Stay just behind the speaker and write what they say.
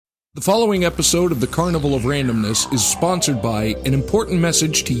The following episode of the Carnival of Randomness is sponsored by an important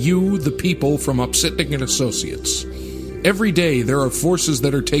message to you, the people, from Upsitnik and Associates. Every day there are forces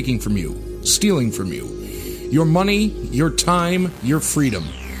that are taking from you, stealing from you. Your money, your time, your freedom.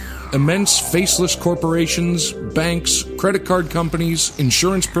 Immense faceless corporations, banks, credit card companies,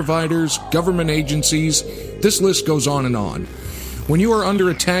 insurance providers, government agencies, this list goes on and on. When you are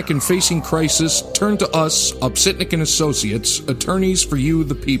under attack and facing crisis, turn to us, Upsitnik and Associates, attorneys for you,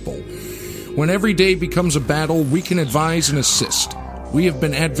 the people. When every day becomes a battle, we can advise and assist. We have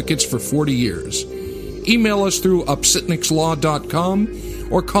been advocates for 40 years. Email us through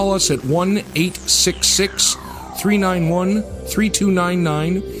upsitnikslaw.com or call us at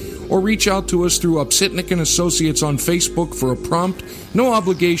 1-866-391-3299 or reach out to us through Upsitnik and Associates on Facebook for a prompt, no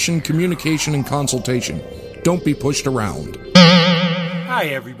obligation communication and consultation. Don't be pushed around. Hi,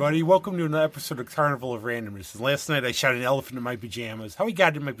 everybody. Welcome to another episode of Carnival of Randomness. Last night I shot an elephant in my pajamas. How he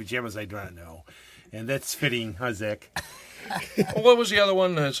got in my pajamas, I do not know. And that's fitting, huh, Zach? Well, what was the other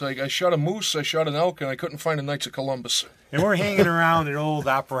one? It's like I shot a moose, I shot an elk, and I couldn't find a Knights of Columbus. And we're hanging around an old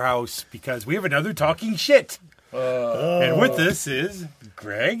opera house because we have another talking shit. And with us is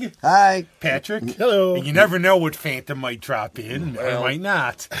Greg. Hi. Patrick. Hello. And you never know what Phantom might drop in or might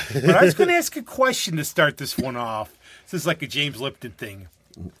not. But I was going to ask a question to start this one off. This is like a James Lipton thing.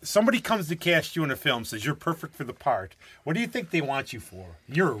 Somebody comes to cast you in a film, says you're perfect for the part. What do you think they want you for?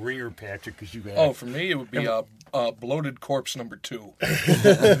 You're a ringer, Patrick, because you got. Oh, for me, it would be bloated corpse number 2.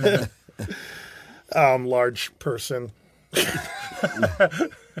 Large person. I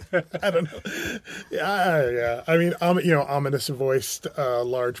don't know. Yeah. I mean, ominous voiced,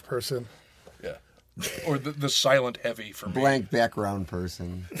 large person. Yeah. Or the silent heavy for me. Blank background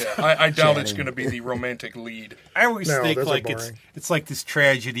person. Yeah, I doubt it's going to be the romantic lead. I always think those are like boring. it's like this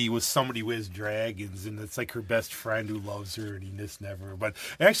tragedy with somebody who has dragons, and it's like her best friend who loves her, and he just never. But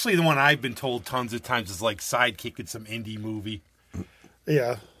actually, the one I've been told tons of times is like sidekick in some indie movie.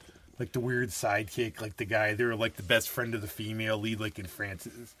 Yeah. Like the weird sidekick, like the guy, they're like the best friend of the female lead, like in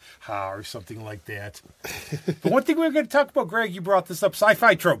Frances Ha or something like that. But one thing we're going to talk about, Greg, you brought this up,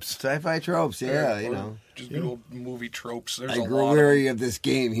 sci-fi tropes. Sci-fi tropes, yeah. Just good old movie tropes. There's I a grew lot weary of this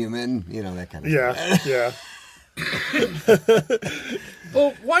game, human. That kind of stuff. Yeah.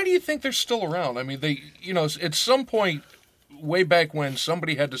 Well, why do you think they're still around? I mean, they, at some point, way back when,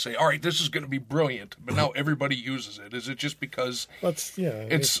 somebody had to say, all right, this is going to be brilliant, but now everybody uses it. Is it just because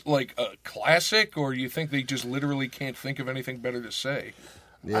it's like a classic, or do you think they just literally can't think of anything better to say?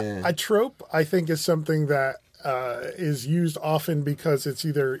 Yeah. A trope, I think, is something that is used often because it's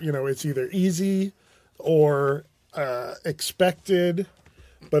either easy or expected,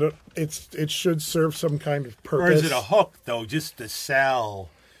 but it should serve some kind of purpose. Or is it a hook, though, just to sell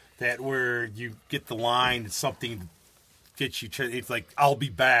that where you get the line, it's something gets you, it's like, I'll be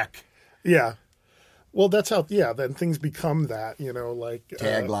back. Yeah. Well, that's how, then things become that, like...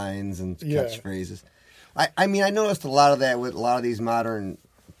 taglines and catchphrases. I mean, I noticed a lot of that with a lot of these modern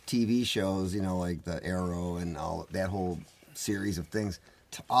TV shows, like the Arrow and all that whole series of things.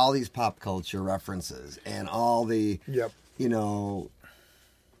 All these pop culture references and all the, a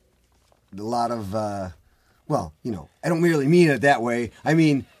lot of... I don't really mean it that way. I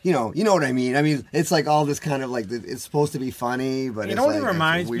mean, you know what I mean. I mean, it's like all this kind of like, it's supposed to be funny, but you know what like, it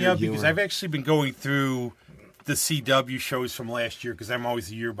reminds me of? humor. Because I've actually been going through the CW shows from last year because I'm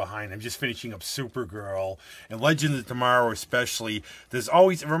always a year behind. I'm just finishing up Supergirl and Legends of Tomorrow especially.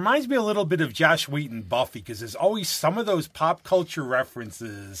 It reminds me a little bit of Joss Whedon Buffy because there's always some of those pop culture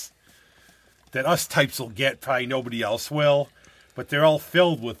references that us types will get, probably nobody else will, but they're all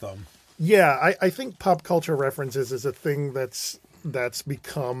filled with them. Yeah, I think pop culture references is a thing that's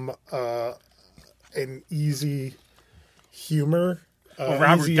become an easy humor.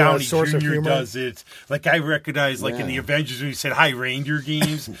 Robert Downey source of Jr. humor. does it. Like I recognize, in the Avengers when he said "Hi Reindeer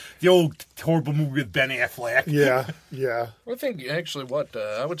Games," the old horrible movie with Ben Affleck. Yeah. I think actually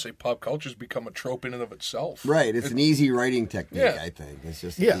I would say pop culture's become a trope in and of itself. Right, it's an easy writing technique, Yeah. I think. It's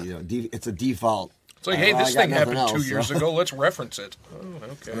just, it's a default. It's like, hey, this I got thing happened nothing 2 else, years so. ago. Let's reference it. Oh,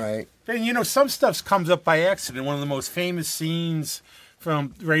 okay. Right. And some stuff comes up by accident. One of the most famous scenes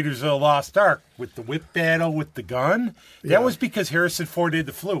from Raiders of the Lost Ark with the whip battle with the gun. That was because Harrison Ford did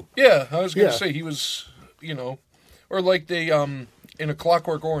the flu. Yeah, I was going to say he was, or like they in A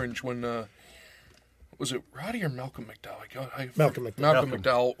Clockwork Orange when was it Roddy or Malcolm McDowell? Malcolm McDowell. Malcolm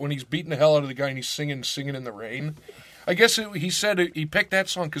McDowell when he's beating the hell out of the guy and he's singing in the rain. I guess he said he picked that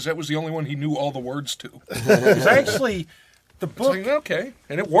song because that was the only one he knew all the words to. Because actually, the book... Like, okay,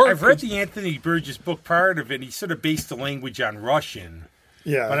 and it worked. I've read the Anthony Burgess book, part of it, and he sort of based the language on Russian.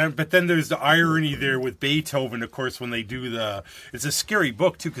 Yeah. But then there's the irony there with Beethoven, of course, when they do it's a scary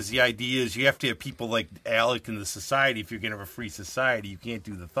book, too, because the idea is you have to have people like Alec in the society. If you're going to have a free society, you can't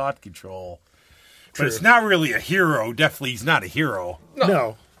do the thought control. True. But it's not really a hero. Definitely, he's not a hero.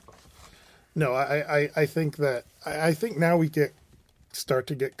 No. I think that I think now we start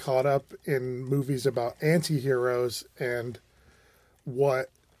to get caught up in movies about anti-heroes and what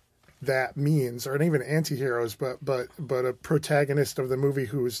that means, or not even anti-heroes, but a protagonist of the movie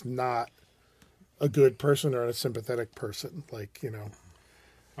who is not a good person or a sympathetic person, like, you know.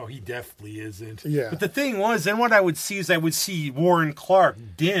 Oh, he definitely isn't. Yeah. But the thing was, then what I would see is I would see Warren Clark,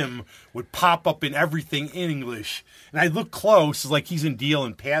 Dim, would pop up in everything in English. And I'd look close, like he's in Deal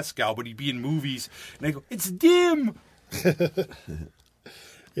and Pascal, but he'd be in movies. And I go, it's Dim!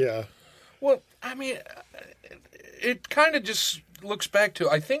 Yeah. Well, I mean, it kind of just looks back to,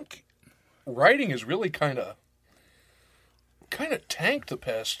 I think writing has really kind of tanked the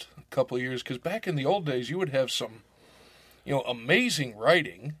past couple of years, because back in the old days you would have some, amazing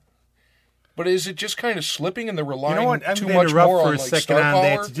writing, but is it just kind of slipping and they're relying too much more on, like, star power?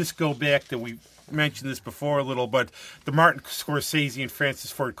 That, to just go back to, we mentioned this before a little, but the Martin Scorsese and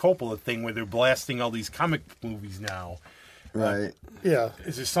Francis Ford Coppola thing where they're blasting all these comic movies now. Right. Yeah.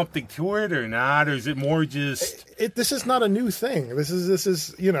 Is there something to it or not, or is it more just... This is not a new thing. This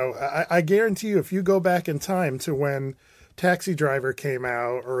is I guarantee you, if you go back in time to when Taxi Driver came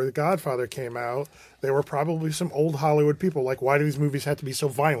out or The Godfather came out, there were probably some old Hollywood people like, why do these movies have to be so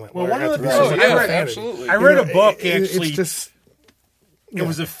violent? Well, why one of the absolutely. I read a book, actually. It's just... It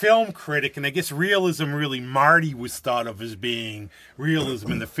was a film critic, and I guess realism really, Marty was thought of as being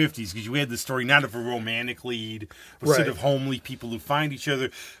realism in the 50s, because you had the story not of a romantic lead, but sort of homely people who find each other.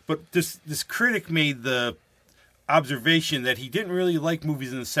 But this critic made the observation that he didn't really like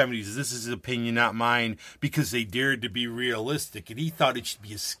movies in the 70s. This is his opinion, not mine, because they dared to be realistic, and he thought it should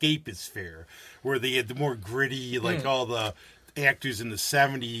be escapist fare, where they had the more gritty, like all the actors in the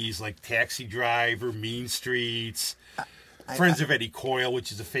 70s, like Taxi Driver, Mean Streets... Friends of Eddie Coyle,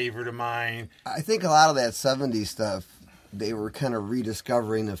 which is a favorite of mine. I think a lot of that 70s stuff, they were kind of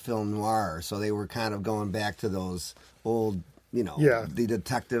rediscovering the film noir. So they were kind of going back to those old, the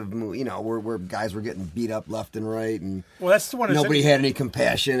detective movie, where guys were getting beat up left and right. And that's the one. Nobody had any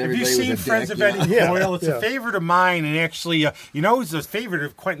compassion. Have Everybody you seen was a Friends dick, of Eddie Coyle? It's a favorite of mine. And actually, it's a favorite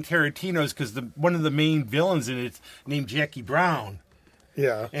of Quentin Tarantino's because one of the main villains in it's named Jackie Brown.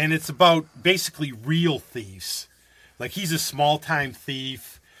 Yeah. And it's about basically real thieves. Like, he's a small-time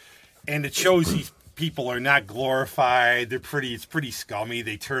thief, and it shows these people are not glorified. It's pretty scummy.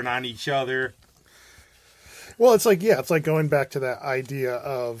 They turn on each other. Well, it's like going back to that idea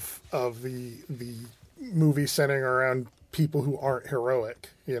of the movie centering around people who aren't heroic,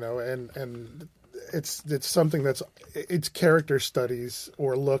 and it's something it's character studies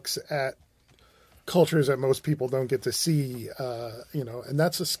or looks at cultures that most people don't get to see, and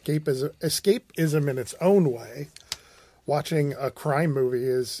that's escapism in its own way. Watching a crime movie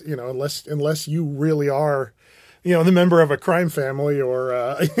is, unless you really are, the member of a crime family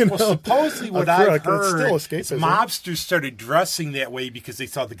or, supposedly what I've heard is mobsters started dressing that way because they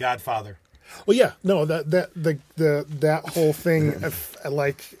saw The Godfather. Well, yeah, no, that whole thing,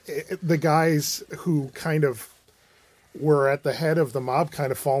 the guys who kind of were at the head of the mob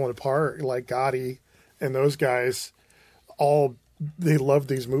kind of falling apart, like Gotti and those guys, they loved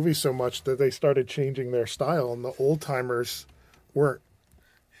these movies so much that they started changing their style, and the old timers weren't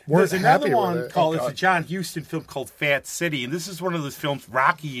There's happy another with one it. called, it's a John Huston film called Fat City, and this is one of those films,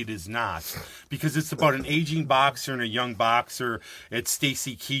 Rocky it is not, because it's about an aging boxer and a young boxer. It's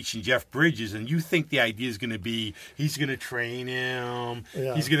Stacy Keach and Jeff Bridges, and you think the idea is going to be he's going to train him,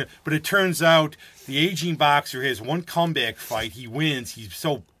 but it turns out the aging boxer has one comeback fight, he wins, he's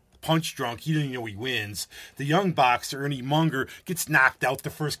so punch drunk, he doesn't even know he wins. The young boxer, Ernie Munger, gets knocked out the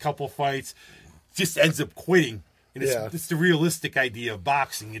first couple fights, just ends up quitting. And it's the realistic idea of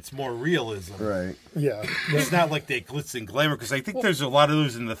boxing. It's more realism. Right. Yeah. It's not like that glitz and glamour, because I think there's a lot of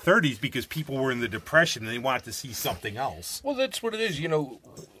those in the 30s because people were in the Depression and they wanted to see something else. Well, that's what it is.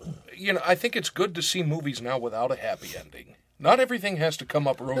 I think it's good to see movies now without a happy ending. Not everything has to come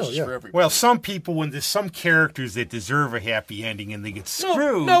up roses for everybody. Well, some people, when there's some characters that deserve a happy ending and they get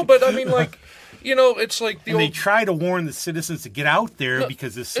screwed. No, but I mean, like, it's like they try to warn the citizens to get out there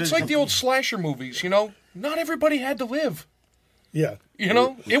because it's like the old slasher movies, Not everybody had to live. Yeah.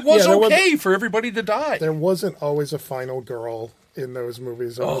 It was okay for everybody to die. There wasn't always a final girl in those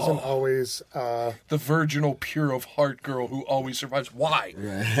movies. There wasn't always... the virginal, pure of heart girl who always survives. Why?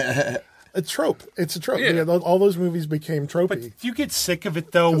 A trope. It's a trope. Yeah. Yeah, all those movies became tropey. But do you get sick of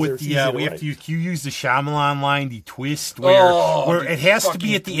it though? With the you use the Shyamalan line, the twist where it has to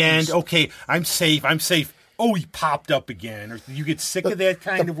be at the end. Okay, I'm safe. Oh, he popped up again. Or you get sick of that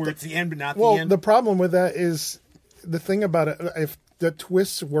kind of where it's the end but not the end. Well, the problem with that is the thing about it. If the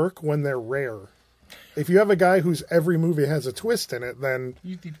twists work when they're rare. If you have a guy whose every movie has a twist in it, then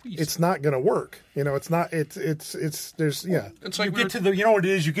it's not going to work. It's not. It's there's It's like you know what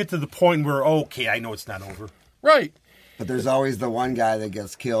it is. You get to the point where I know it's not over. Right. But there's always the one guy that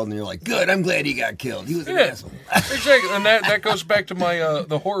gets killed, and you're like, good, I'm glad he got killed. He was an asshole. Exactly. And that goes back to my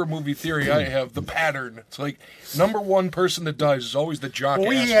the horror movie theory I have, the pattern. It's like, number one person that dies is always the jock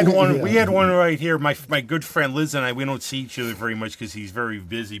asshole. We had one right here. My good friend Liz and I, we don't see each other very much because he's very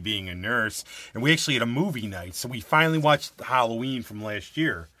busy being a nurse. And we actually had a movie night. So we finally watched Halloween from last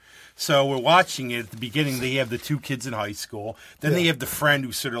year. So we're watching it. At the beginning, they have the two kids in high school. Then they have the friend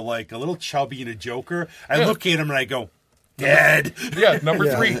who's sort of like a little chubby and a joker. I look at him and I go, dead. Yeah,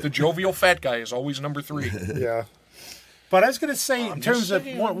 number 3. The jovial fat guy is always number 3. Yeah. But I was going to say, in terms of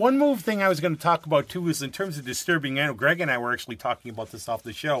one move thing I was going to talk about, too, is in terms of disturbing. I know Greg and I were actually talking about this off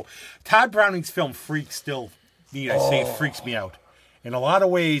the show. Todd Browning's film Freak still, it freaks me out. In a lot of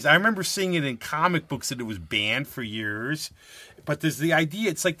ways, I remember seeing it in comic books that it was banned for years. But there's the idea,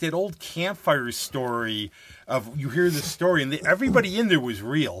 it's like that old campfire story of you hear the story, and everybody in there was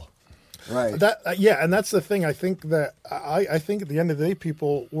real. Right. And that's the thing. I think that I think at the end of the day,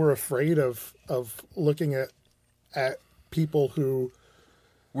 people were afraid of looking at people who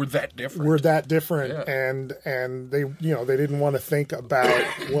were that different. Yeah. And they they didn't want to think about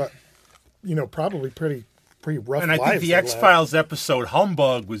what probably pretty rough. And I think the X-Files episode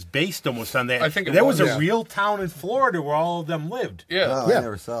Humbug was based almost on that. I think that was a real town in Florida where all of them lived. Yeah. Oh, I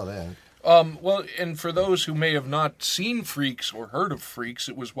never saw that. Well, and for those who may have not seen Freaks or heard of Freaks,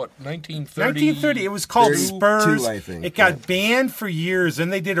 it was 1930? 1930. It was called Spurs. I think. It got banned for years,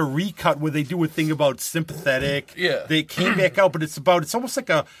 and they did a recut where they do a thing about sympathetic. Yeah. They came back out, but it's almost like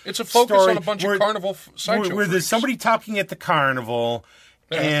a focus story on a bunch of carnival sideshow where there's somebody talking at the carnival,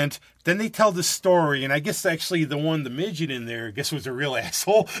 and then they tell the story, and I guess actually the midget in there, I guess was a real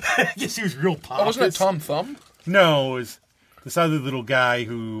asshole. I guess he was real pompous. Oh, wasn't it Tom Thumb? No, it was this other little guy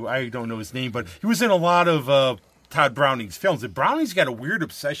who, I don't know his name, but he was in a lot of Todd Browning's films. And Browning's got a weird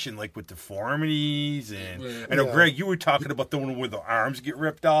obsession, like with deformities. And I know, Greg, you were talking about the one where the arms get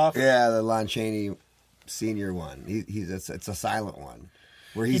ripped off. Yeah, the Lon Chaney Sr. one. It's a silent one.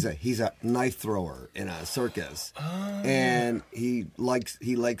 Where he's a knife thrower in a circus, and he likes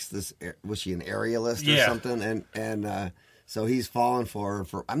this. Was she an aerialist or something? And so he's fallen for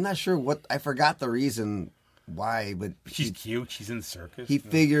I'm not sure what. I forgot the reason why, but she's cute. She's in the circus. He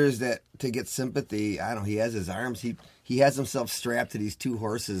figures that to get sympathy, I don't know. He has his arms. He has himself strapped to these two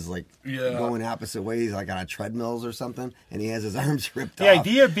horses, like going opposite ways, like on a treadmills or something, and he has his arms ripped off. The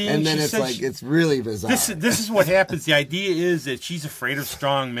idea being, and then it's really bizarre. This is what happens. The idea is that she's afraid of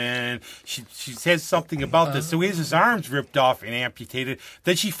strong men. She says something about this, so he has his arms ripped off and amputated.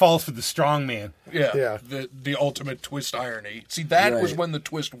 Then she falls for the strong man. Yeah. The ultimate twist irony. See, that was when the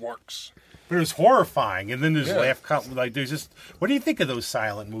twist works. But it was horrifying, and then there's there's just. What do you think of those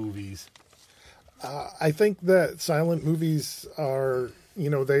silent movies? I think that silent movies are,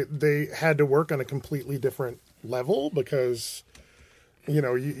 they had to work on a completely different level because,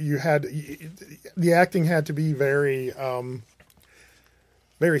 you had the acting had to be very,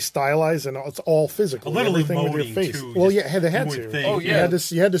 very stylized, and it's all physical. A little everything with your face. Too, well, yeah, they had to. Oh, yeah.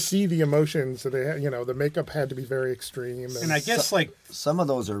 You had to see the emotions. So they had, the makeup had to be very extreme. And I guess some of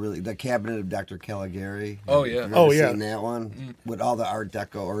those are really the Cabinet of Dr. Caligari. Oh yeah. Have you ever seen that one with all the Art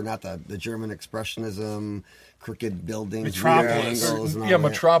Deco, or not the German Expressionism, crooked buildings, Metropolis.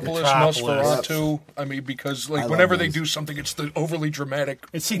 Metropolis, Nosferatu. I mean, because whenever they do something, it's the overly dramatic.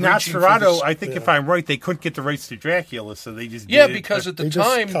 And see, Nosferatu, I think if I'm right, they couldn't get the rights to Dracula, so they just because at the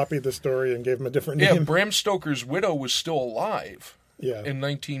time just copied the story and gave him a different name. Yeah, Bram Stoker's widow was still alive. Yeah. In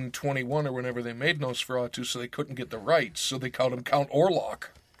 1921 or whenever they made Nosferatu, so they couldn't get the rights, so they called him Count Orlok.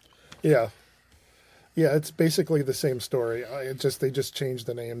 Yeah. Yeah, it's basically the same story. They just changed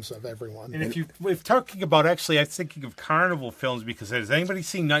the names of everyone. And if talking about, actually, I'm thinking of carnival films, because has anybody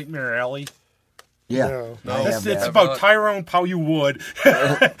seen Nightmare Alley? Yeah. No. It's about Tyrone Power. You would.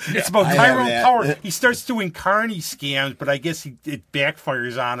 It's about Tyrone Power. He starts doing carny scams, but I guess it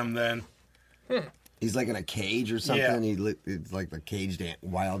backfires on him then. He's like in a cage or something. Yeah. He's like the caged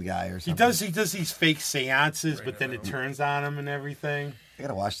wild guy or something. He does these fake seances, but then it turns on him and everything. I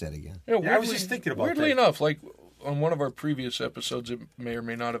gotta watch that again. Yeah, I was just thinking about that. Weirdly enough, like on one of our previous episodes, it may or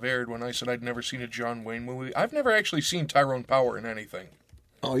may not have aired, when I said I'd never seen a John Wayne movie. I've never actually seen Tyrone Power in anything.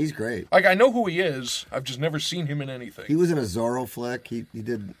 Oh, he's great. Like, I know who he is. I've just never seen him in anything. He was in a Zorro flick. He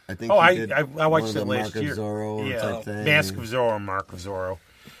did, I think. I watched it last year. Mark of Zorro type thing. Mask of Zorro and Mark of Zorro.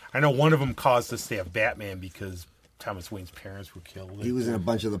 I know one of them caused us to have Batman because Thomas Wayne's parents were killed. He was in a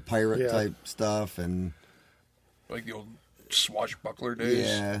bunch of the pirate type stuff and like the old swashbuckler days.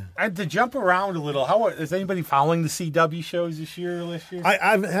 Yeah. And to jump around a little, is anybody following the CW shows this year or last year?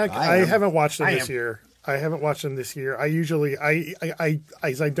 I haven't watched them this year. I haven't watched them this year. I usually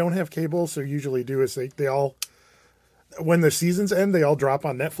I don't have cable, so usually do is they all when the seasons end, they all drop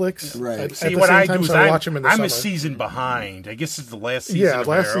on Netflix. Right. See, what I do is I watch them in the summer. I'm a season behind. I guess it's the last season. Yeah,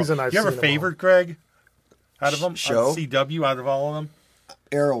 last season I've seen. You have a favorite, Greg? Out of them, show CW, out of all of them,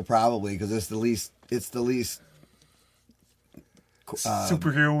 Arrow probably because it's the least.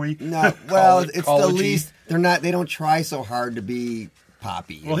 Superhero-y. No, well, it's the least. They don't try so hard to be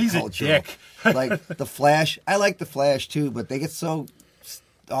poppy. Well, he's cultural. A dick. Like the Flash. I like the Flash too, but they get so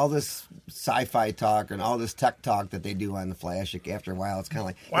all this sci-fi talk and all this tech talk that they do on the Flash. After a while, it's kind of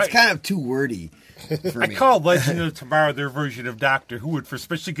like it's kind of too wordy. For me. I call Legend of Tomorrow their version of Doctor Who,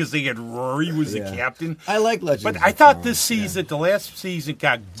 especially because they had Rory was the captain. I like Legends, but I thought this season, the last season,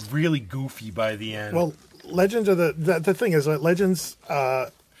 got really goofy by the end. Well, Legends are the thing is that Legends.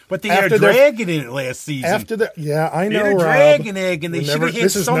 But they had a dragon in it last season. I know. They had a dragon egg, and they should have had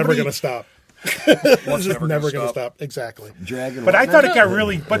This is never going to stop. This is never going to stop. Exactly. Dragon. But I thought it got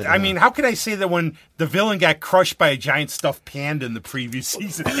really. But I mean, how could I say that when the villain got crushed by a giant stuffed panda in the previous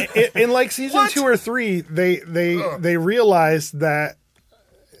season? in like season 2 or 3, they realized that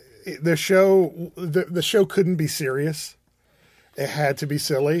the show couldn't be serious. It had to be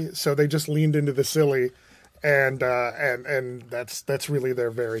silly, so they just leaned into the silly. And that's really their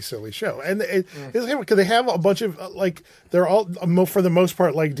very silly show, and because they have a bunch of they're all for the most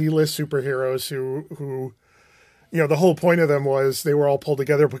part like D-list superheroes who the whole point of them was they were all pulled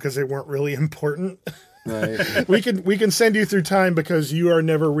together because they weren't really important. Right. we can send you through time because you are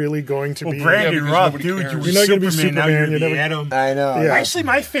never really going to be. Brandon Roth, dude, you're not going to be Superman. Now you're the Atom. I know. Yeah. Actually,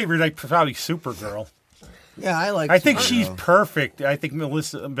 my favorite, probably Supergirl. Yeah, I think she's perfect. I think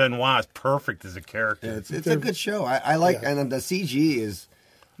Melissa Benoit is perfect as a character. It's a good show. I like, and the CG is,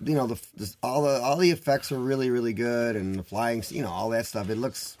 all the effects are really, really good, and the flying, all that stuff.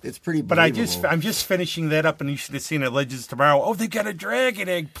 It's pretty. But I'm just finishing that up, and you should have seen it Legends Tomorrow. Oh, they got a dragon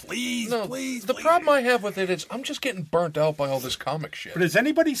egg, please. The problem I have with it is I'm just getting burnt out by all this comic shit. But has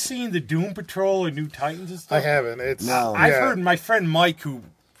anybody seen the Doom Patrol or New Titans and stuff? I haven't. I've heard my friend Mike, who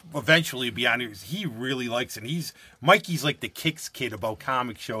eventually be on it, he really likes it. Mikey's like the kicks kid about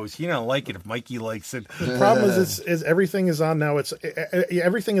comic shows. He don't like it if Mikey likes it. The problem is everything is on now.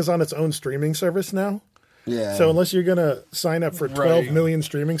 Everything is on its own streaming service now. Yeah. So unless you're gonna sign up for 12 million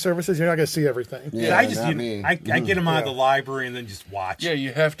streaming services, you're not gonna see everything. Yeah, I get them out of the library and then just watch. Yeah,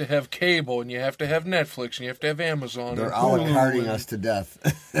 you have to have cable, and you have to have Netflix, and you have to have Amazon. They're a la carting us to death.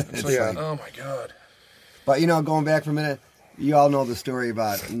 Oh my god. But going back for a minute. You all know the story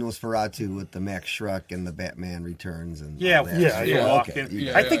about Nosferatu with the Max Schreck and the Batman Returns and yeah.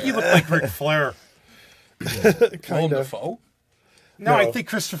 Okay. I think he looked like Ric Flair. Kind of. No, I think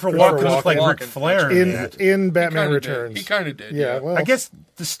Christopher Walken looked like Ric Flair in Batman Returns. He kind of did. Yeah. Well, I guess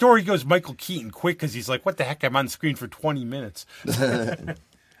the story goes Michael Keaton quick because he's like, "What the heck? I'm on screen for 20 minutes."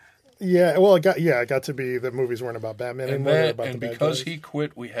 Yeah, well, it got to be the movies weren't about Batman and because he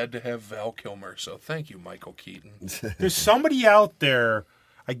quit, we had to have Val Kilmer. So thank you, Michael Keaton. There's somebody out there,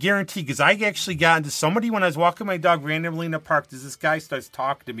 I guarantee, because I actually got into somebody when I was walking my dog randomly in the park. This guy starts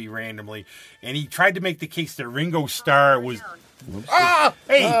talking to me randomly, and he tried to make the case that Ringo Starr was.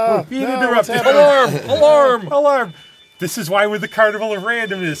 Hey, being interrupted. Alarm! This is why we're the Carnival of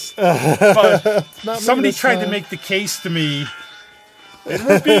Randomness. But somebody tried to make the case to me. And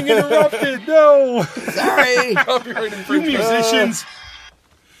we're being interrupted. No. Sorry. You musicians.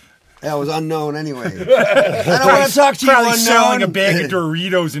 That was unknown anyway. I don't want to talk to you, unknown. Selling a bag of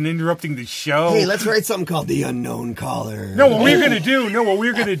Doritos and interrupting the show. Hey, let's write something called The Unknown Caller. No, what we're going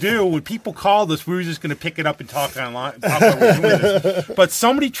to do, when people called us, we were just going to pick it up and talk online. But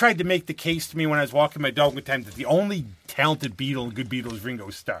somebody tried to make the case to me when I was walking my dog one time that the only talented good Beatle is Ringo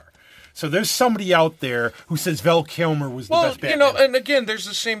Starr. So there's somebody out there who says Val Kilmer was the best Batman. And again, there's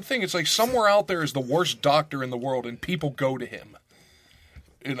the same thing. It's like somewhere out there is the worst doctor in the world, and people go to him.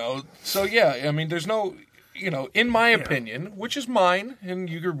 So yeah, I mean, there's no, in my opinion, which is mine, and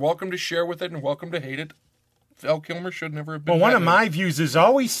you're welcome to share with it and welcome to hate it. Val Kilmer should never have been. Well, one of my views is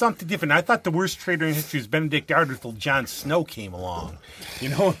always something different. I thought the worst traitor in history was Benedict Arthur until Jon Snow came along.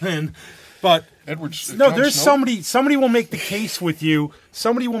 But there's somebody will make the case with you.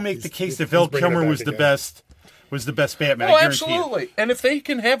 Somebody will make the case that Val Kilmer was the best. was the best Batman. Oh, I guarantee absolutely. it. And if they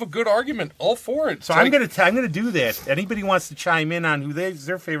can have a good argument, all for it. So I'm gonna do that. Anybody wants to chime in on who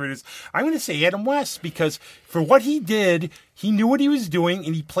their favorite is? I'm gonna say Adam West, because for what he did, he knew what he was doing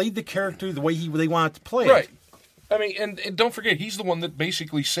and he played the character the way they wanted to play Right. it. I mean, and don't forget, he's the one that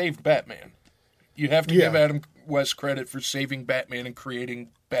basically saved Batman. You have to give Adam West credit for saving Batman and creating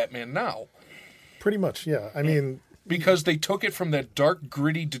Batman now. Pretty much, yeah. I mean, Because they took it from that dark,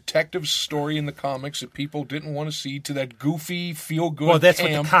 gritty detective story in the comics that people didn't want to see to that goofy, feel-good Well, that's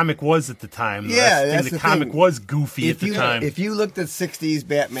camp. what the comic was at the time. Though. Yeah, that's the comic thing. was goofy If at the you time. if you looked at '60s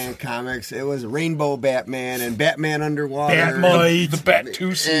Batman comics, it was Rainbow Batman and Batman Underwater, Batmite. The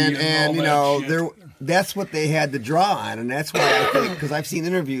Bat-Tusi and you all know that shit. that's what they had to draw on, and that's why I think, because I've seen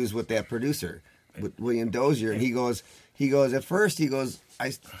interviews with that producer, with William Dozier, and he goes at first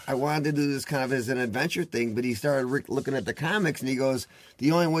I wanted to do this kind of as an adventure thing, but he started looking at the comics, and he goes,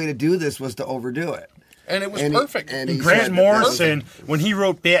 the only way to do this was to overdo it. And it was And perfect. he Grant said that Morrison, when he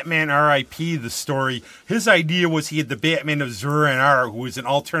wrote Batman R.I.P., the story, his idea was he had the Batman of Zur-En-Arrh, who was an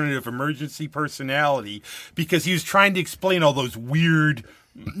alternative emergency personality, because he was trying to explain all those weird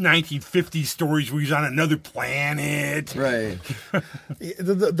 1950s stories where he's on another planet. Right.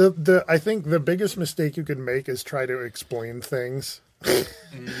 I think the biggest mistake you can make is try to explain things.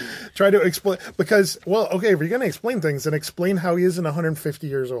 Try to explain, because, well, okay, if you're going to explain things, then explain how he isn't 150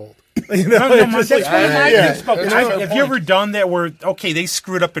 years old. You know, No, that's one of my yeah. things about- That's a fair Have you point. ever done that where, okay, they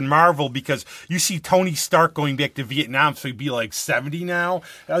screwed up in Marvel because you see Tony Stark going back to Vietnam, so he'd be like 70 now?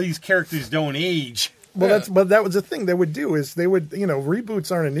 All these characters don't age. Well, that was the thing they would do, is they would,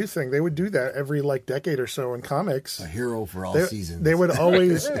 reboots aren't a new thing. They would do that every decade or so in comics. A hero for all seasons. They would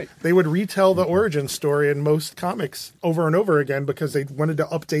always Right. they would retell the origin story in most comics over and over again because they wanted to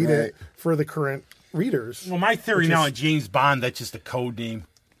update Right. it for the current readers. Well, my theory Which now is- on James Bond, that's just a code name.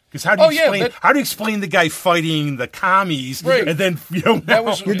 Because how do you Oh, yeah, explain how do you explain the guy fighting the commies Right. and then That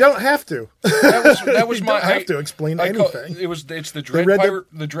was You don't have to. that was You my. don't have to explain anything. It's the Dread read the- Pirate,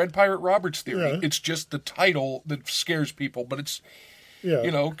 the Dread Pirate Roberts theory. Yeah. It's just the title that scares people, but it's Yeah.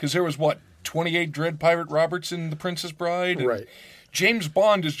 because there was 28 Dread Pirate Roberts in The Princess Bride. And Right. James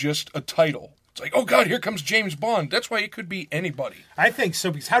Bond is just a title. It's like, oh God, here comes James Bond. That's why it could be anybody. I think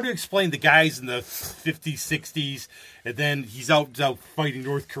so, because how do you explain the guys in the 50s, 60s, and then he's out fighting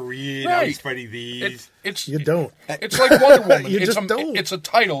North Korea, now he's fighting these? It's You don't. It's like Wonder Woman. You it's just don't. It's a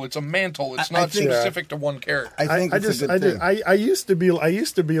title. It's a mantle. It's not think- specific to one character. I think it's a good thing. I used to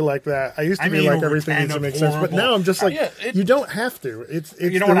be like that. I used to I be mean, like over everything needs to 10 make sense. But horrible. now I'm just like, Yeah, you don't have to. It's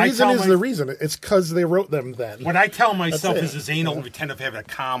You know the what I reason tell is my- the reason. It's because they wrote them then. What I tell myself That's is it. this anal pretend of having a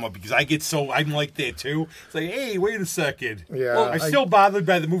comma, because I'm like that too. It's like, hey, wait a second. Yeah, Well, I'm still bothered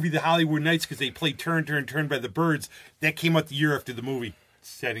by the movie The Hollywood Knights because they played Turn, Turn, Turn by the Birds. That came out the year after the movie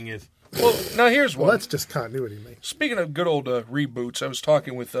setting is. Well, now here's one. Well, that's just continuity, mate. Speaking of good old reboots, I was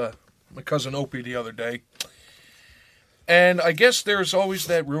talking with my cousin Opie the other day, and I guess there's always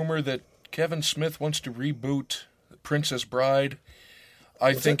that rumor that Kevin Smith wants to reboot Princess Bride.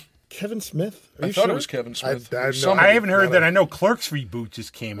 I think Kevin Smith? Are I you thought it sure? was Kevin Smith. I Or have no somebody- I haven't heard no, that. no. I know Clerks reboot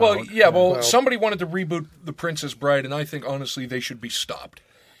just came well, out. yeah, Well- somebody wanted to reboot The Princess Bride, and I think honestly they should be stopped.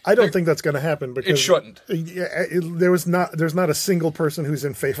 I don't think that's going to happen because shouldn't. There's not a single person who's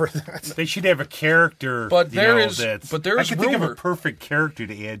in favor of that. They should have a character. But there is I can think of rumor. a perfect character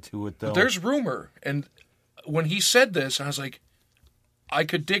to add to it, though. There's rumor, and when he said this, I was like, I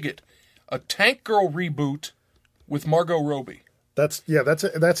could dig it. A Tank Girl reboot with Margot Robbie. That's in the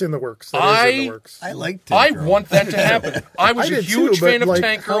works. That is in the works. I like I Tank Girl. want that to happen. I was I a did huge too, fan but of like,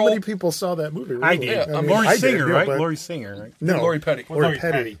 Tank how Girl. many people saw that movie? Really? I did. Yeah, I mean, Lori I did, Singer, yeah, right? but- Lori Singer, right? No, Lori Petty. Lori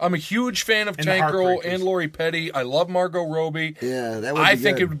Petty. I'm a huge fan of And the Tank Girl Heartbreakers. and Lori Petty. I love Margot Robbie. Yeah, that would I be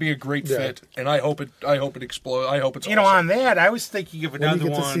think good. it would be a great Yeah. fit, and I hope it explodes. I hope it's You know, awesome. on that, I was thinking of When you another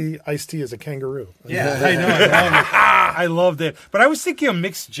get to one. see Ice-T as a kangaroo. Yeah, I know. I love it. I love that. But I was thinking of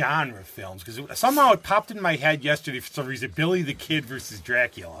mixed genre films because somehow it popped in my head yesterday for some reason. Billy the Kid versus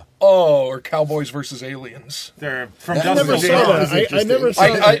Dracula. Oh, or Cowboys versus Aliens. They're from I Dusk never Till saw Dawn. that. I never saw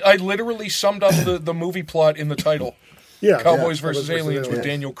that. I literally summed up the movie plot in the title. Yeah, Cowboys yeah, versus Aliens with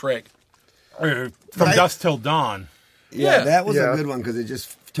Daniel Craig. From Right. Dusk Till Dawn. Yeah, that was Yeah. a good one because it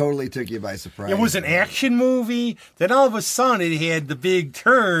just totally took you by surprise. It was an action movie. Then all of a sudden, it had the big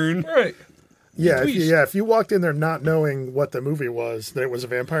turn. Right. Yeah, Please. if you walked in there not knowing what the movie was, that it was a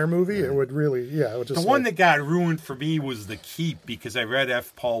vampire movie, it would really, it would just The one that got ruined for me was The Keep because I read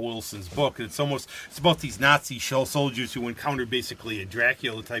F. Paul Wilson's book. And it's about these Nazi shell soldiers who encounter basically a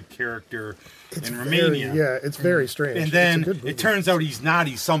Dracula type character in Romania. it's very strange. And It's a then good movie. it turns out he's not.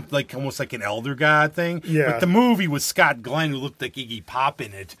 He's almost like an elder god thing. Yeah. But the movie with Scott Glenn, who looked like Iggy Pop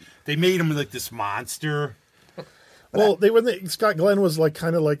in it, they made him like this monster. Well, Scott Glenn was like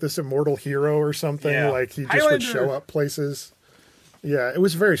kind of like this immortal hero or something. Yeah. Like he just Highlander. would show up places. Yeah, it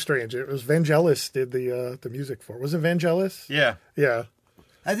was very strange. It was Vangelis did the music for it. Was it Vangelis? Yeah. Yeah.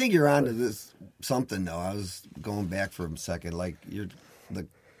 I think you're onto this something though. I was going back for a second, like you're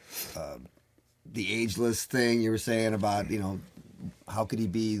the ageless thing you were saying about, how could he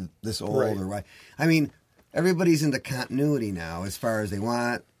be this old Right. or why? I mean, everybody's into continuity now as far as they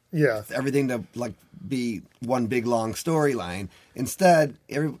want Yeah. everything to like be one big long storyline. Instead,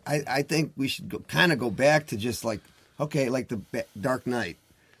 I think we should kind of go back to just like, okay, like the Dark Knight.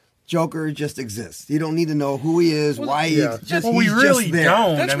 Joker just exists. You don't need to know who he is, why yeah. he's just Well, we he's really just there.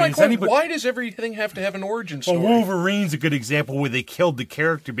 don't. That's I my mean, question. anybody- Why does everything have to have an origin story? Well, Wolverine's a good example where they killed the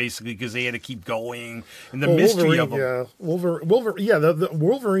character basically because they had to keep going, and the Well, mystery of him. yeah, Wolverine, yeah, the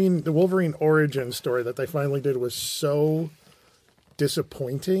Wolverine origin story that they finally did was so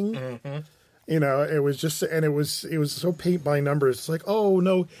disappointing. Mm-hmm. It was just, and it was so paint by numbers. It's like, oh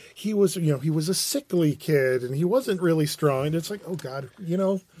no, he was a sickly kid, and he wasn't really strong. And it's like, oh god,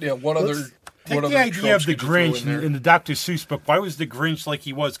 Yeah, what other? Take What the other idea of tropes the could you throw Grinch in there? in the Dr. Seuss book. Why was the Grinch like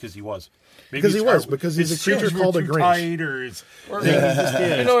he was? Because he was. Maybe Because he his was, heart- because he's his a creature shoes were called a too Grinch. tight, or his, Or-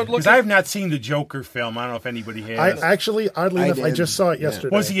 because look I at- have not seen the Joker film. I don't know if anybody has. I actually, oddly enough, I did. just saw it Yeah.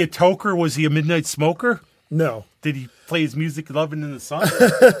 yesterday. Was he a toker? Was he a midnight smoker? No. Did he play his music "Loving in the Sun"?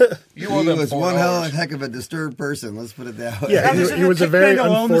 You owe He them was $4. one heck of a disturbed person. Let's put it that way. Yeah, Now, he- doesn't he it was a depict very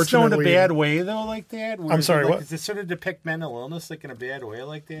mental illness though in a unfortunately- bad way though, like that. Where I'm is it sorry, like, what? Does it sort of depict mental illness like in a bad way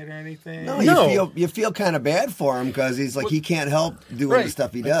like that or anything? No, No. you feel kind of bad for him because he's like he can't help doing Right. the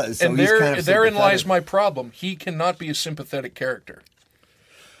stuff he does. So And he's kind of therein lies sympathetic. my problem. He cannot be a sympathetic character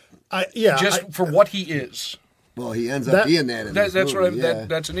just for what he is. Well, he ends That- up being that in this That's movie, what yeah.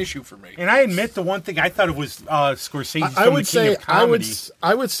 that's an issue for me. And I admit the one thing I thought it was Scorsese's I film, would The King say of Comedy.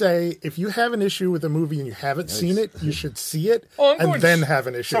 I would say if you have an issue with a movie and you haven't seen it, you should see it Oh, I'm going and then to- have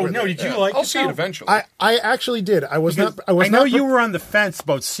an issue So with no, it. did you like I'll it? see it though? eventually. I actually did. I was Because not. I was I know not. you were on the fence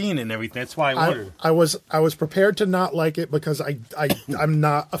about seeing it and everything. That's why I wondered. I was prepared to not like it because I'm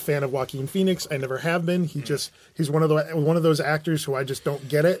not a fan of Joaquin Phoenix. I never have been. He's one of those actors who I just don't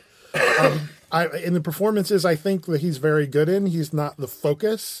get it. In the performances, I think that he's very good in. He's not the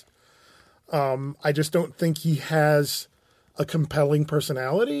focus. I just don't think he has a compelling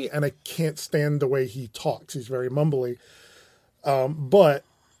personality, and I can't stand the way he talks. He's very mumbly. But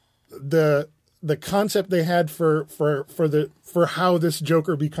the concept they had for how this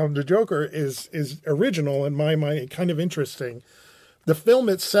Joker becomes a Joker is original in my mind and kind of interesting. The film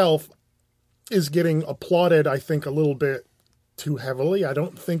itself is getting applauded, I think, a little bit too heavily. I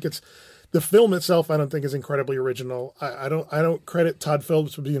don't think it's the film itself. I don't think is incredibly original. I don't credit Todd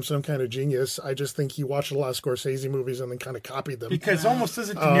Phillips for being some kind of genius. I just think he watched a lot of Scorsese movies and then kind of copied them. Because almost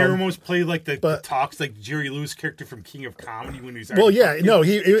doesn't De Niro almost play like the talks like Jerry Lewis character from King of Comedy when he's Well, yeah, no,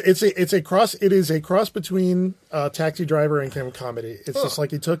 it's a cross. It is a cross between Taxi Driver and King of Comedy. It's just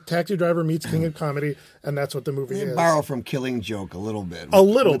like he took Taxi Driver meets King of Comedy, and that's what the movie They is. borrow from Killing Joke a little bit. A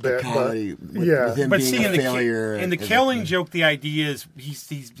little with the bit, but- comedy, yeah. with him But being see, a in the, failure. in the and- Killing Joke, the idea is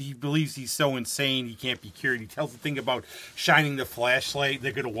he believes he's so insane he can't be cured. He tells the thing about shining the flashlight.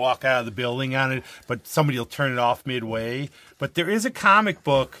 They're going to walk out of the building on it, but somebody will turn it off midway. But there is a comic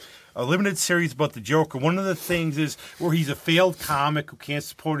book, a limited series about the Joker. One of the things is where he's a failed comic who can't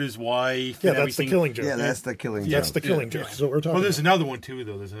support his wife. Yeah, and that's the everything. Killing Joke. Yeah, that's the Killing Joke. That's the Killing Joke. That's what we're talking Well, there's about. another one too,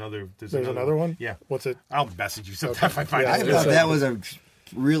 though. There's another one? Yeah. What's it? I'll message you sometime if I find Yeah, it. I thought that was a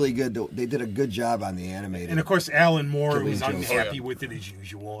really good. They did a good job on the animated. And of course, Alan Moore Killing was Joke. unhappy with it as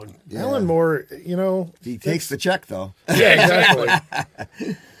usual. Yeah. Alan Moore, he takes the check though. yeah,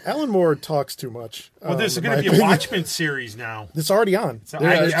 exactly. Alan Moore talks too much. Well, there's in going my to be a opinion. Watchmen series now. It's already on. So Yeah,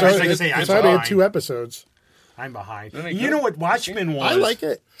 I it's was already, gonna say, it's I'm already had behind. 2 episodes. I'm behind. Then it You goes- know what Watchmen was? I like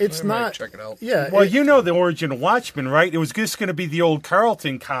it. It's I might not. check it out. Yeah. Well, it- you know the origin of Watchmen, right? It was just going to be the old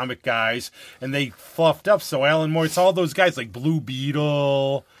Carlton comic guys, and they fluffed up. So Alan Moore, it's all those guys like Blue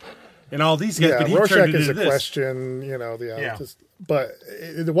Beetle and all these guys. yeah, but he Rorschach turned it is a into this. question. Yeah. But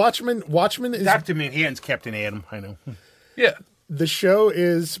the Watchmen is Dr. Manhattan's Captain Adam. I know. Yeah. the show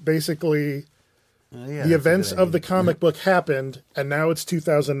is basically the events of the comic book happened, and now it's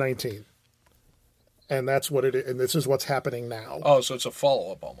 2019, and that's what it is. And this is what's happening now. Oh, so it's a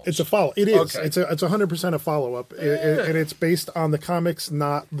follow up almost. It's a follow. It is. Okay. It's 100% a follow up, and it's based on the comics,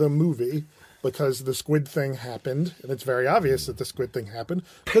 not the movie, because the squid thing happened, and it's very obvious that the squid thing happened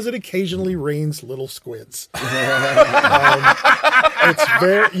because it occasionally rains little squids. It's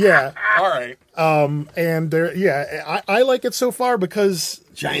very All right. and there I like it so far because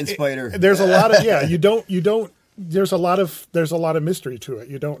Giant spider. there's a lot of you don't. There's a lot of mystery to it.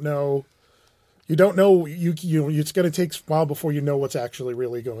 You don't know. you don't know it's going to take a while before you know what's actually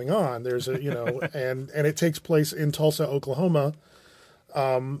really going on. There's a and it takes place in Tulsa, Oklahoma,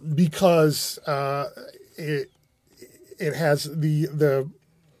 because it has the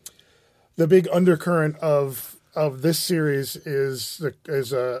big undercurrent of this series is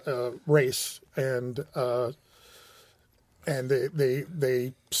a race, and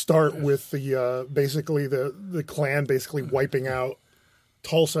they start with the basically the Klan basically wiping out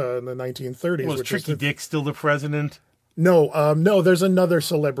Tulsa in the 1930s. Was Tricky Dick still the president? No, there's another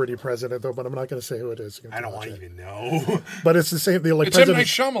celebrity president though, but I'm not going to say who it is. I don't want to even know. But it's the same. It's M. Night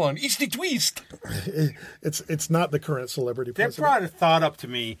Shyamalan. It's the twist. It's not the current celebrity president. That brought a thought up to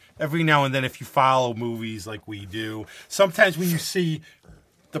me every now and then. If you follow movies like we do, sometimes when you see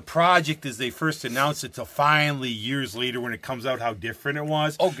the project as they first announced it, till finally years later when it comes out how different it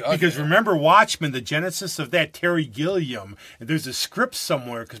was. Oh God! Because remember Watchmen, the genesis of that, Terry Gilliam, and there's a script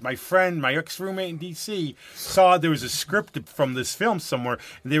somewhere. Because my ex-roommate in D.C. saw there was a script from this film somewhere,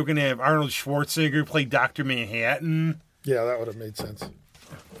 and they were going to have Arnold Schwarzenegger play Dr. Manhattan. Yeah, that would have made sense.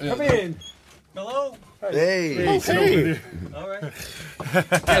 Come in. Hello. Hey. All right.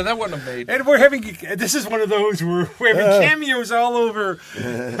 Yeah, that wouldn't have made. And we're having, this is one of those where we're having cameos all over.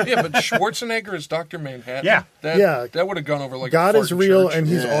 Yeah, but Schwarzenegger is Dr. Manhattan. Yeah. That would have gone over like God a is fart in real church. and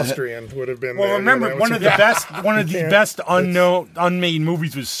he's Austrian would have been. Well, there, remember one of the best unmade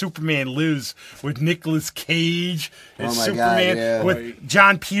movies was Superman Lives with Nicolas Cage and Oh my Superman God, yeah. with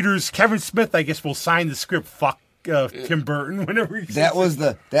John Peters. Kevin Smith, I guess, will sign the script. Fuck Tim Burton whenever he That was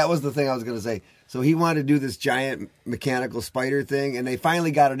the thing I was going to say. So he wanted to do this giant mechanical spider thing, and they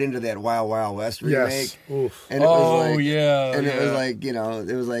finally got it into that Wild Wild West remake. Yes. Oof. And it was like, yeah. and it was like,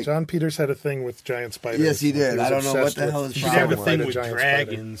 it was like, John Peters had a thing with giant spiders. Yes, he did. was I don't know what obsessed the with- hell his He problem should have a was. thing Fight a with giant spider.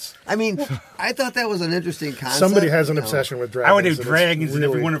 dragons. I mean, I thought that was an interesting concept. Somebody has an you know. obsession with dragons. I would have and it's dragons in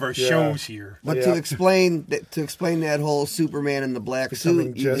every really- one of our yeah. shows here. But Yeah. to explain that whole Superman in the black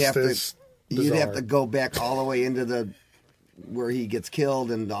Becoming suit, you'd just have to as you'd have bizarre. to go back all the way into the where he gets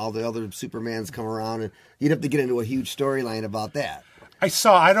killed and all the other Supermans come around, and you'd have to get into a huge storyline about that.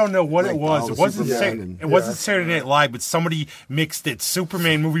 I don't know what Like it was. all It the wasn't Superman and- it wasn't Saturday Night Live, but somebody mixed that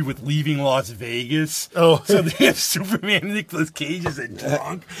Superman movie with Leaving Las Vegas. Oh. So they have Superman and Nicolas Cage as a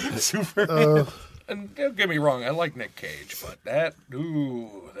drunk Superman. And don't get me wrong, I like Nick Cage, but that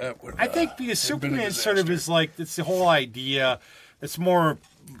would. I think because been a Superman sort of disaster. is like, it's the whole idea. It's more,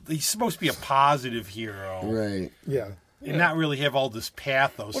 he's supposed to be a positive hero. Right. Yeah. And not really have all this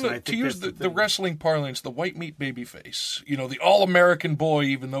pathos. Well, and I to think use that's the thing. wrestling parlance, the white meat baby face, the all-American boy,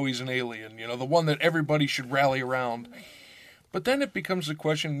 even though he's an alien, the one that everybody should rally around. But then it becomes a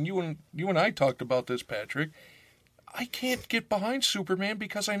question, you and I talked about this, Patrick. I can't get behind Superman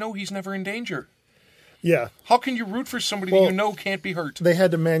because I know he's never in danger. Yeah. How can you root for somebody Well, that you know can't be hurt? They had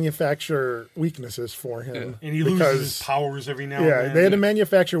to manufacture weaknesses for him. And he loses his powers every now and Yeah, then. they had to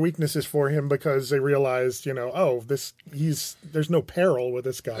manufacture weaknesses for him because they realized, there's no peril with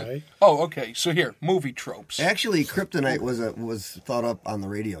this guy. Oh, okay. So here, movie tropes. Actually, Kryptonite was thought up on the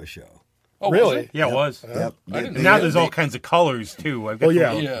radio show. Oh, was Really? it? Yeah, it was. Yep. didn't Now know there's all kinds of colors, too. I've got Oh, the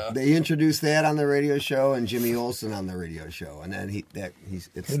yeah. little- Yeah. They introduced that on the radio show and Jimmy Olsen on the radio show, and then it's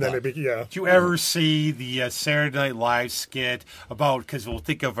And then stuck. it Did you ever see the Saturday Night Live skit about, because we'll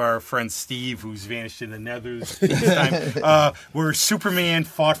think of our friend Steve, who's vanished in the nethers this time, where Superman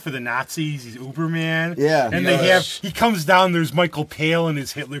fought for the Nazis, he's Uberman. Yeah. And he comes down, there's Michael Palin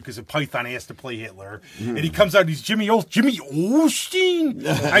as Hitler, because a Python has to play Hitler. And he comes out, he's Jimmy Olsen.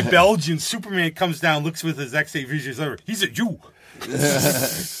 I Belgian. Superman comes down, looks with his X-ray vision, he's a Jew.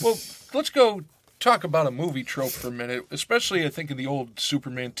 Well, let's go talk about a movie trope for a minute, especially I think in the old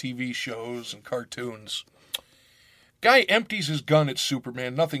Superman TV shows and cartoons. Guy empties his gun at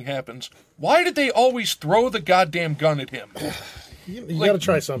Superman, nothing happens. Why did they always throw the goddamn gun at him? You got to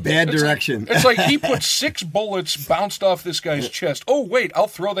try something. Bad direction. It's like he put 6 bullets bounced off this guy's chest. Oh, wait, I'll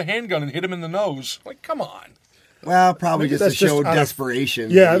throw the handgun and hit him in the nose. Like, come on. Well, probably just to that's just show out of- desperation.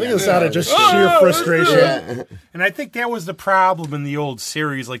 Yeah, I think it's out of just sheer frustration. Yeah. And I think that was the problem in the old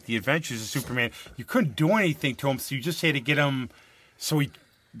series, like The Adventures of Superman. You couldn't do anything to him, so you just had to get him so he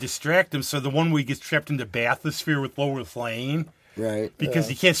distract him. So the one where he gets trapped in the bathysphere with Lois Lane, Right. because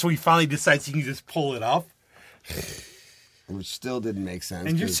he can't. So he finally decides he can just pull it up. Which still didn't make sense.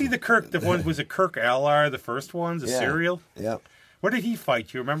 And you 'cause- see the Kirk Allar, the first ones, the Yeah. serial. Yep. What did he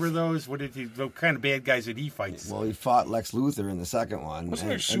fight? You remember those? What kind of bad guys did he fight? Well, he fought Lex Luthor in the second one. Wasn't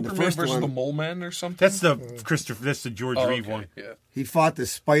there and the Superman first versus one, the Mole Man or something? That's the Christopher. That's the George Oh, Reeve okay, one. Yeah. He fought the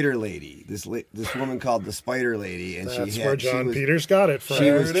Spider Lady. This woman called the Spider Lady, and That's she where John was, Peters got it from. She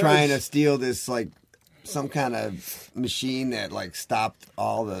was trying to steal this some kind of machine that like stopped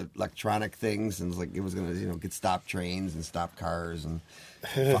all the electronic things and it was gonna get stop trains and stop cars and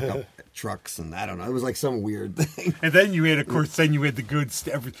fuck up trucks and I don't know. It was like some weird thing. And then you had, of course,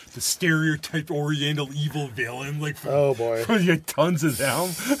 the stereotyped Oriental evil villain. Oh boy, you had tons of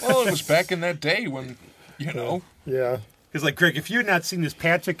them. Well, it was back in that day when yeah. Because, Greg, if you had not seen this,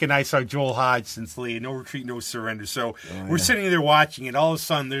 Patrick and I saw Joel Hodgson's lead, No Retreat, No Surrender. So we're sitting there watching it. All of a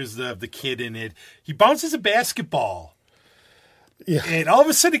sudden, there's the kid in it. He bounces a basketball. Yeah. And all of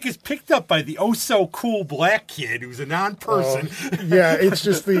a sudden, it gets picked up by the oh-so-cool black kid who's a non-person. Yeah, it's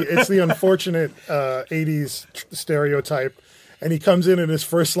just the unfortunate 80s stereotype. And he comes in and his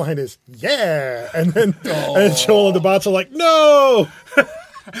first line is, yeah. And then and Joel and the bots are like, no.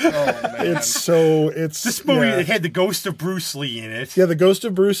 Oh, man. This movie it had the ghost of Bruce Lee in it. Yeah, the ghost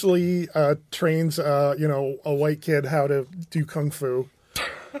of Bruce Lee trains a white kid how to do kung fu.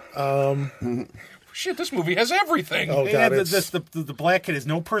 Shit, this movie has everything. Oh And god, the black kid has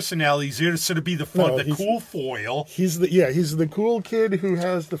no personality. He's there to sort of be the fun, No, the cool foil. he's the cool kid who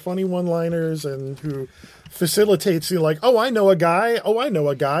has the funny one-liners and who facilitates you like, I know a guy. He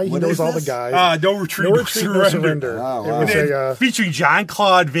What knows is all this? the guys. No Retreat, No No Retreat, No Surrender. Surrender. Oh, It wow. was a Featuring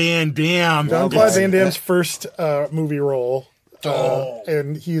Jean-Claude Van Damme. Jean-Claude Van Damme's first movie role. Oh.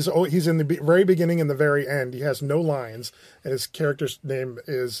 And he's in the very beginning and the very end. He has no lines, and his character's name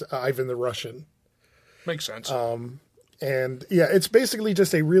is Ivan the Russian. Makes sense. And yeah, it's basically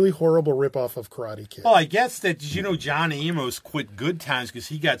just a really horrible ripoff of Karate Kid. Well, I guess that, John Amos quit Good Times because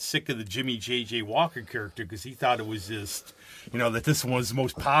he got sick of the Jimmy J.J. Walker character because he thought it was just, that this one was the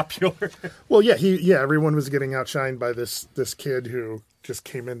most popular. Well, everyone was getting outshined by this kid who just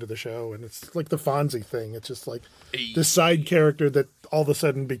came into the show, and it's like the Fonzie thing. It's just like this side character that all of a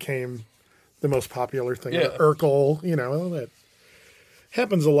sudden became the most popular thing. Yeah. Urkel, all that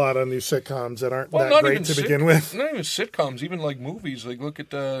happens a lot on these sitcoms that aren't that great to begin with. Not even sitcoms, even like movies. Like look at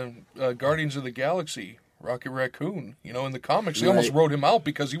Guardians of the Galaxy, Rocket Raccoon. In the comics, they almost wrote him out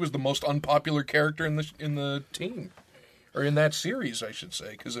because he was the most unpopular character in the team. Or in that series, I should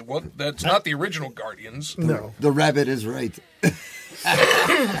say, because that's not the original Guardians. No. The rabbit is right.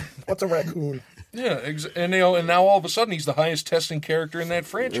 What's a raccoon? Yeah, and now all of a sudden he's the highest testing character in that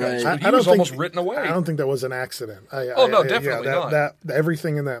franchise. Right. But he was almost written away. I don't think that was an accident. Definitely not. That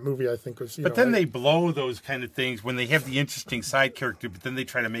everything in that movie, I think, was. But then they blow those kind of things when they have the interesting side character, but then they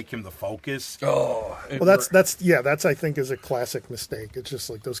try to make him the focus. Oh, Well, that's I think is a classic mistake. It's just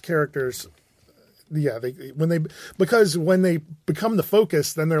like those characters. Yeah, when they become the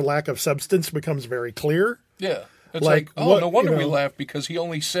focus, then their lack of substance becomes very clear. yeah. It's like, no wonder we laughed because he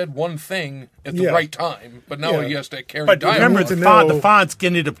only said one thing at the Yeah. right time, but now Yeah. he has to carry But dialogue. remember, to the know- Fonz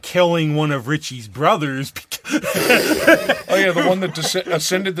ended up killing one of Richie's brothers. Oh yeah, the one that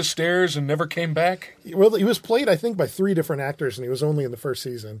ascended the stairs and never came back. Well, he was played, I think, by 3 different actors, and he was only in the first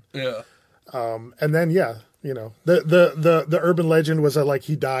season. Yeah. And then, the urban legend was that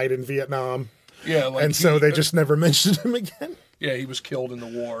he died in Vietnam, Yeah, and so they just never mentioned him again. Yeah, he was killed in the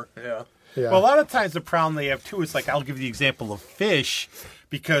war. Yeah. Yeah. Well, a lot of times the problem they have too is I'll give you the example of Fish,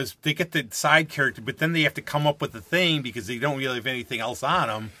 because they get the side character, but then they have to come up with a thing because they don't really have anything else on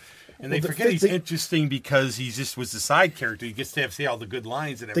him. And they forget he's interesting because he just was the side character. He gets to say all the good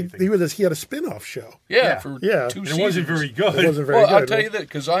lines and everything. He had a spin-off show. Yeah, for Yeah. 2 And seasons. it wasn't very good. It wasn't very Well, good. I'll tell you that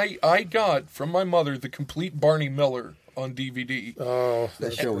because I got from my mother the complete Barney Miller on DVD.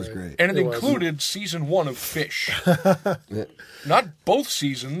 That show was great. And it It was. included season 1 of Fish. Not both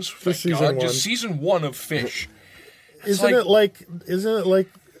seasons, thank season God, 1. just season 1 of Fish. Isn't it like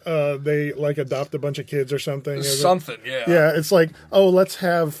they adopt a bunch of kids or something? Is it- Something, yeah. Yeah, it's like, let's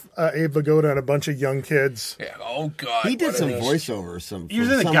have Abe Vigoda and a bunch of young kids. Yeah, oh, God. He did what some it is. voiceovers. He was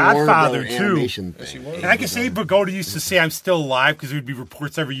in The some Godfather, Warner Brother too. animation Yes, he thing. was. And I can say Pagoda used to say I'm still alive because there would be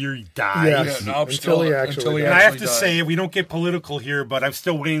reports every year he died. Yeah. Yeah, no, I'm Until still, he actually until he died. And I have actually to died. say, we don't get political here, but I'm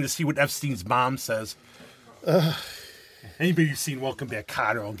still waiting to see what Epstein's mom says. Anybody who's seen Welcome Back,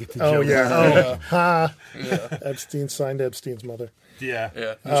 Kotter will get the Oh joke. yeah, Yeah, Epstein signed Epstein's mother. Yeah.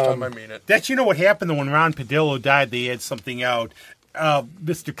 yeah, this time I mean it. That's, what happened though, when Ron Padillo died, they had something out.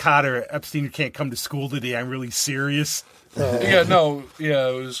 Mr. Cotter, Epstein can't come to school today. I'm really serious. Yeah, no, yeah,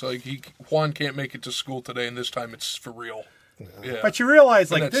 it was like Juan can't make it to school today, and this time it's for real. Yeah. But you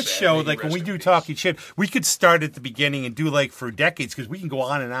realize, And like, that's this sad. show, May he like, when rest we in do peace. Talking Shit, we could start at the beginning and do, like, for decades, because we can go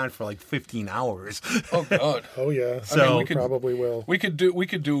on and on for, like, 15 hours. Oh God, Oh yeah, So- we could- probably will. we could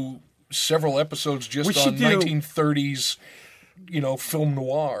do several episodes We just should on do- 1930s, film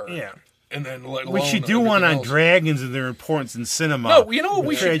noir. Yeah. and then let We alone should do one everything on else. dragons and their importance in cinema. No, you know what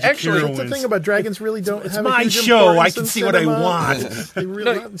we should Tragic actually. heroines. That's the thing about dragons really don't It's have my a huge show. I importance can in see what I cinema. want. They really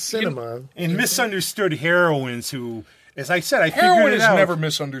No, not in cinema. And misunderstood heroines who, as I said, I Heroin figured it is out. never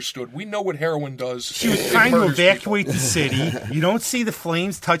misunderstood. We know what heroin does. She was It trying to murders evacuate the city. You don't see the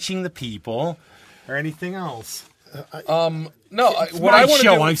flames touching the people or anything else. people. No, It's what my I want to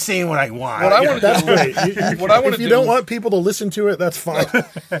show. do. I'm saying what I want. What I want to That's do. great. What I want If to you do. don't want people to listen to it, that's fine.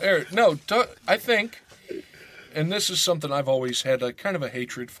 No, I think, and this is something I've always had a kind of a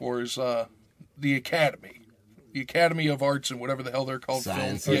hatred for, is the Academy of Arts and whatever the hell they're called.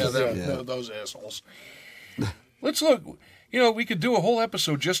 Science. Films. Yeah, Yeah. those assholes. Let's look. You know, we could do a whole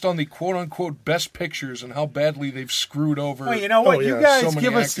episode just on the quote-unquote best pictures and how badly they've screwed over. Well, you know what? Oh, You yeah. guys So many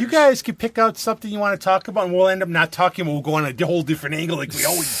give us. You actors. guys can pick out something you want to talk about, and we'll end up not talking. We'll go on a whole different angle, like we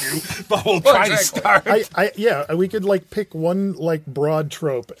always do. But we'll Well, try exactly. to start. Yeah, we could like pick one like broad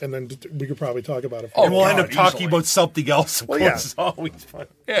trope, and then we could probably talk about it. Oh, and we'll end God, up talking easily. about something else. Of Well, course, yeah. it's always fun.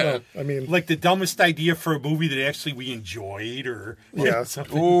 Yeah. I mean, Like the dumbest idea for a movie that actually we enjoyed, or Yeah.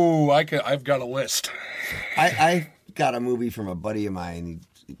 something. Ooh, I've got a list. I got a movie from a buddy of mine.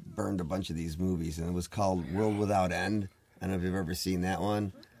 He burned a bunch of these movies, and it was called World Without End. I don't know if you've ever seen that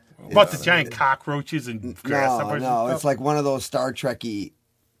one. About the giant cockroaches and No, grasshoppers. no, and it's stuff. like one of those Star Trek-y.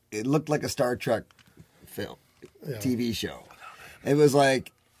 It looked like a Star Trek film, TV show. It was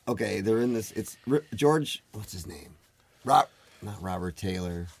like, okay, they're in this. It's George. What's his name? Not Robert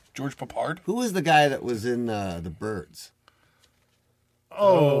Taylor. George Papard. Who was the guy that was in The Birds?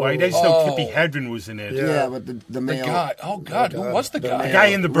 I just know Oh. Tippi Hedren was in it. Yeah. But the The male guy. Oh God, who was the guy? The guy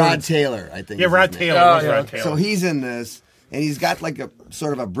in the Rod Birds. Taylor, I think. Yeah, is Rod his name. Taylor Oh, was yeah, Rod okay. Taylor. So he's in this, and he's got like a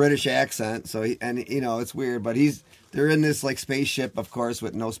sort of a British accent. So it's weird, but they're in this like spaceship, of course,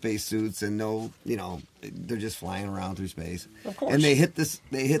 with no space suits and no, they're just flying around through space. Of course. And they hit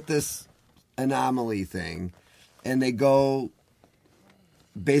this anomaly thing, and they go.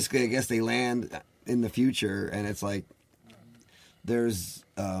 Basically, I guess they land in the future, and it's like there's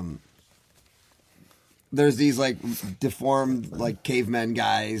these like deformed like cavemen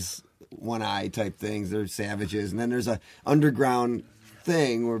guys, one eye type things. They're savages, and then there's a underground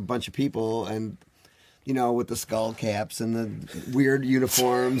thing where a bunch of people and with the skull caps and the weird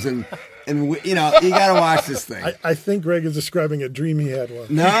uniforms and you gotta watch this thing. I think Greg is describing a dream he had once.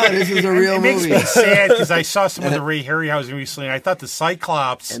 No, this is a real It makes movie. me sad because I saw some of the Ray Harryhausen recently, and I thought the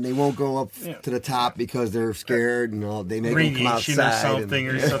Cyclops And they won't go up to the top because they're scared, and they make them come radiation or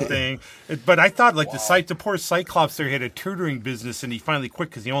outside. something. But I thought like the poor Cyclops there had a tutoring business, and he finally quit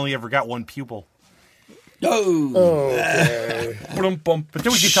because he only ever got one pupil. Okay. But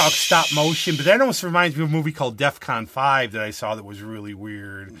then we could talk stop motion. But that almost reminds me of a movie called DEFCON 5 that I saw that was really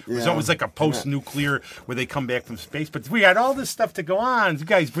weird. It was almost like a post-nuclear where they come back from space. But we had all this stuff to go on. You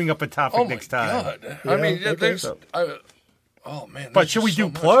guys bring up a topic Oh my next time. God! I mean, okay. there's. Oh man! But there's should we just do so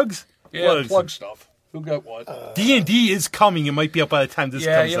much. plugs? Yeah, plug stuff. Who got what? D&D is coming. It might be up by the time this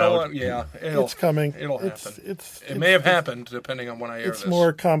Yeah, comes you know out. what? Yeah, It's coming. It'll It's- happen. it's- It may have happened depending on when I air It's this.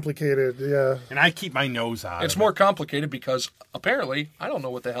 more complicated. Yeah. And I keep my nose out. It's of more it. complicated because apparently I don't know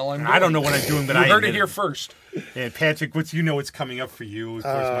what the hell I'm doing. I don't know what I'm doing, but You I heard it admit here first. And Patrick, what's coming up for you? Of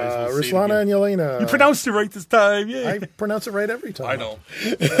course, might as well say it Ruslana again. and Yelena. You pronounced it right this time. Yeah. I pronounce it right every time. I know.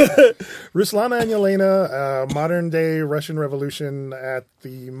 Ruslana and Yelena, modern day Russian Revolution at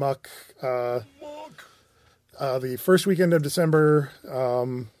the Muck. The first weekend of December.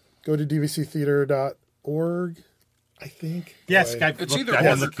 Go to dvctheater.org, I think. Yes, Boy. I've It's looked- either I've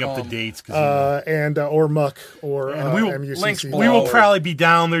been or looking up the com. dates. Cause Or Muck or And we will- MUCC. links we below. will probably be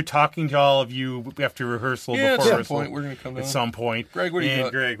down there talking to all of you after rehearsal. Yeah, at before some rehearsal. point we're gonna come At down. some point. Greg, what do you And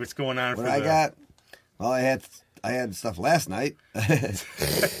got? Greg, what's going on? What for I the- got? Well, I had stuff last night.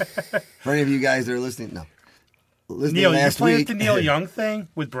 For any of you guys that are listening, no. Listening Neil, you last playing week. the Neil Young thing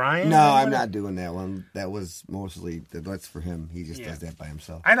with Brian? No, I'm not doing that one. That was mostly that's for him. He just does that by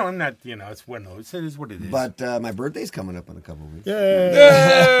himself. I'm not. It's one of those. It is what it is. But my birthday's coming up in a couple of weeks.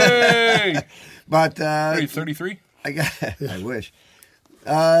 Hey! But Are you 33? I got. I wish.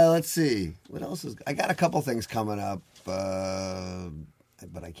 Let's see. What else is? I got a couple things coming up, but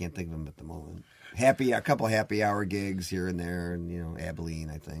I can't think of them at the moment. A couple happy hour gigs here and there, and Abilene,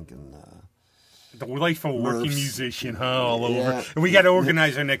 I think, and. The life of a working Murphs. musician, all over. Yeah. And we got to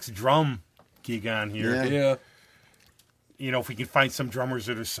organize our next drum gig on here. Yeah. Yeah. If we can find some drummers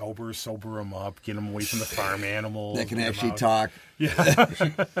that are sober them up, get them away from the farm animals. That can get 'em actually out. talk.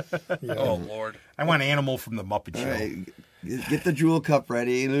 Oh Lord. I want Animal from the Muppet Show. All right, get the Jewel cup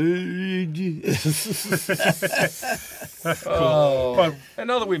ready. Oh. But And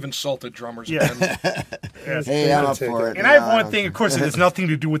now that we've insulted drummers Yeah. again, Hey, I'm up for it. And I have one thing, of course, it has nothing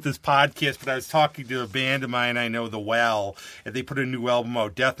to do with this podcast, but I was talking to a band of mine I know, The Well, and they put a new album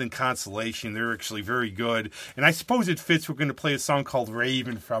out, Death and Consolation. They're actually very good. And I suppose it fits. We're going to play a song called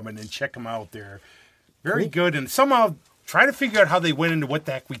Raven from it and check them out there. Very good. And somehow try to figure out how they went into what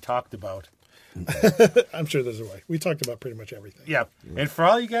the heck we talked about. I'm sure there's a way. We talked about pretty much everything. Yeah. And for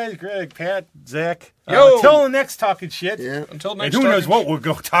all you guys, Greg, Pat, Zach, Yo! until the next talking shit. Yeah. Until And next who time. knows what we'll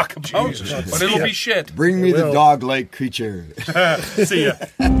go talk about. But it'll be shit. Bring me the will. dog-like creature. See ya.